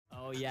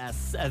Oh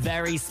yes, a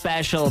very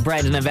special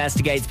Brendan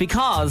Investigates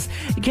because,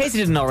 in case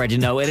you didn't already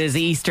know, it is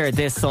Easter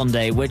this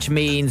Sunday, which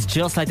means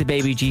just like the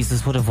baby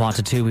Jesus would have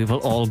wanted to, we will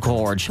all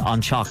gorge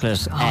on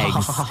chocolate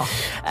eggs.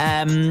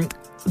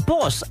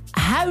 But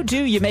how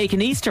do you make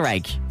an Easter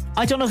egg?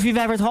 I don't know if you've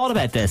ever thought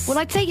about this. Well,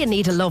 I'd say you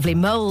need a lovely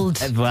mould.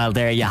 Well,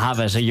 there you have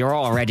it. You're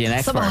already an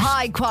expert. Some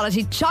high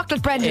quality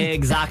chocolate, Brendan.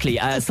 Exactly.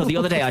 So the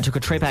other day I took a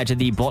trip out to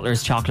the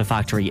Butler's chocolate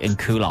factory in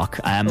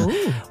Coolock,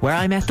 where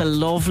I met the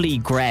lovely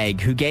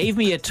Greg, who gave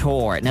me a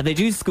tour. Now, they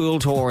do school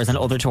tours and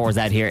other tours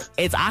out here.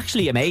 It's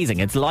actually amazing.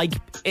 It's like,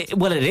 it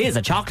is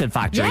a chocolate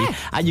factory,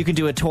 and you can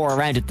do a tour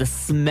around it. The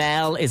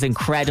smell is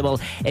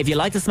incredible. If you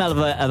like the smell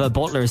of a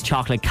Butler's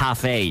chocolate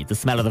cafe, the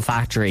smell of the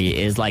factory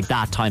is like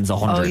that times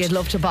 100. Oh, you'd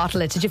love to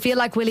bottle it. Did you feel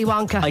like Willy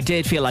Wonka? I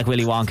did feel like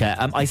Willy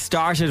Wonka. I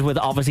started with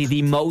obviously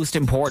the most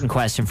important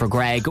question for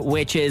Greg,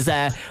 which is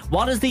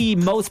what is the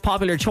most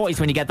popular choice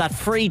when you get that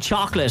free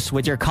chocolate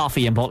with your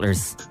coffee in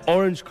Butler's?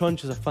 Orange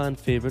Crunch is a fan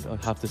favourite,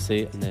 I have to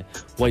say, and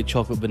white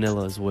chocolate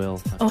vanilla as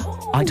well.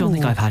 Oh, I don't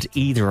think I've had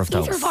either of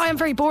those. Neither have I. I'm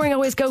very boring. I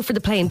always go for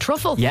the plain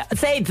truffle. Yeah,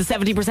 same, the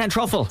 70%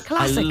 truffle.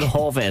 Classic. I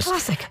love it.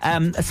 Classic.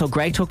 So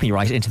Greg took me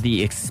right into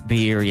the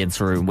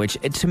experience room, which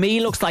to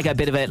me looks like a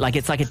bit of a, like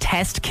it's like a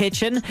test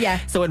kitchen.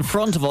 Yeah. So in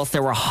front of us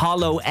there were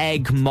hollow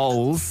egg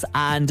molds,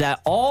 and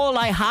all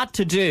I had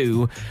to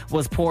do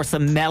was pour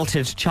some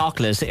melted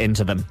chocolate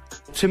into them.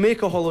 To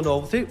make a hollow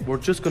novelty, we're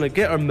just going to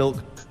get our milk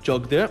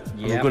jug there,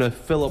 and we're going to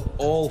fill up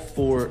all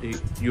 4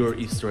 your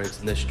Easter eggs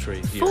in this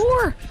tray here.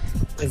 4?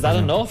 Is that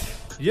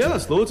enough? Yeah,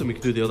 that's loads, and we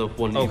can do the other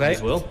one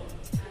as well.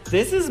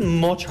 This is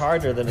much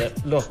harder than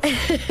it looks.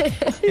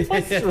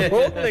 I'm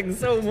struggling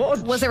so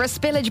much. Was there a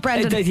spillage,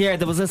 Brendan? Yeah,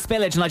 there was a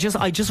spillage, and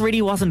I just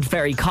really wasn't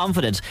very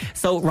confident.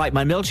 So, right,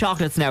 my milk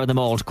chocolate's now in the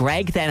mould.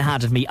 Greg then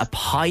handed me a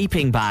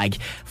piping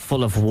bag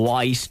full of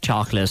white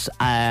chocolate,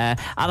 and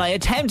I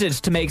attempted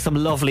to make some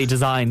lovely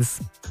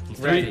designs.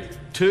 3,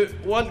 2,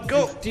 1,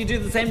 go! Do you do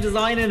the same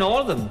design in all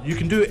of them? You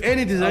can do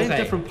any design, Okay.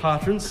 different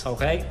patterns.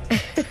 Okay.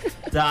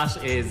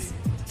 That is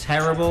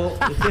terrible.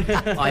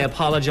 I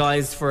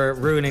apologise for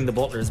ruining the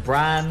Butler's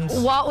brand.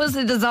 What was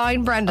the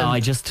design, Brendan? I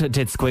just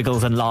did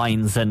squiggles and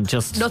lines and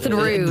just... Nothing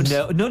rude.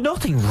 No,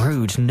 nothing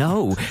rude,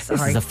 no. Sorry.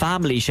 This is a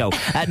family show.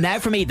 Now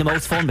for me, the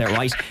most fun bit,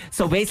 right?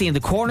 So basically in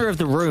the corner of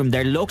the room,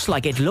 it looks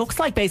like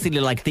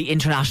basically like the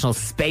International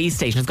Space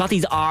Station. It's got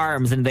these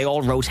arms and they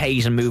all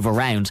rotate and move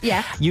around.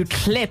 Yeah. You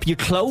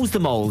close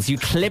the molds, you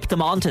clip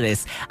them onto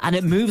this, and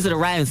it moves it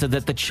around so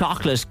that the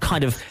chocolate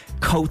kind of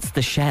coats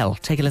the shell.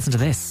 Take a listen to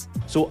this.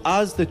 So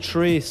as the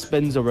tray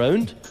spins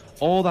around,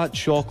 all that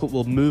chocolate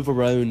will move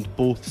around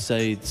both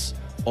sides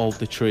of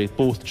the tray,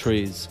 both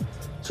trays.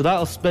 So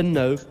that'll spin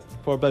now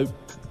for about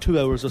 2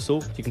 hours or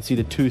so. You can see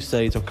the 2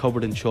 sides are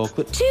covered in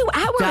chocolate. 2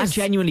 hours? That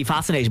genuinely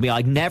fascinated me.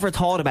 I'd never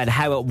thought about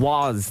how it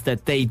was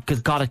that they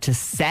got it to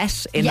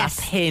set in that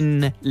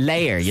thin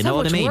layer. You know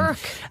what I mean? Work.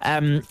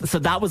 So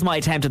that was my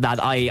attempt at that.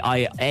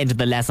 I ended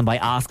the lesson by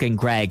asking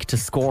Greg to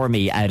score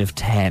me out of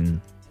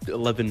 10.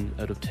 11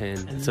 out of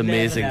 10. It's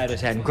amazing. 11 out of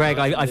 10. Greg,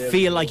 I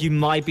feel like you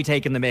might be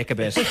taking the mick a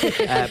bit.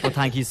 But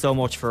thank you so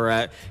much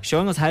for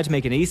showing us how to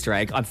make an Easter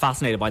egg. I'm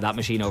fascinated by that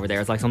machine over there.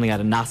 It's like something out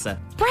of NASA.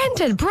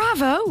 Brendan,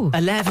 bravo.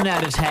 11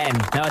 out of 10.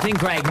 Now, I think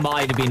Greg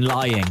might have been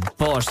lying,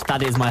 but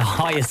that is my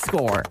highest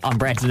score on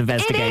Brendan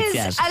Investigates It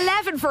yet. is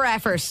 11 for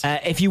effort.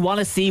 If you want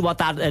to see what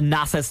that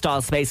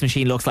NASA-style space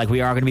machine looks like,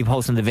 we are going to be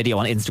posting the video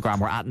on Instagram.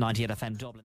 We're at 98FM Dublin.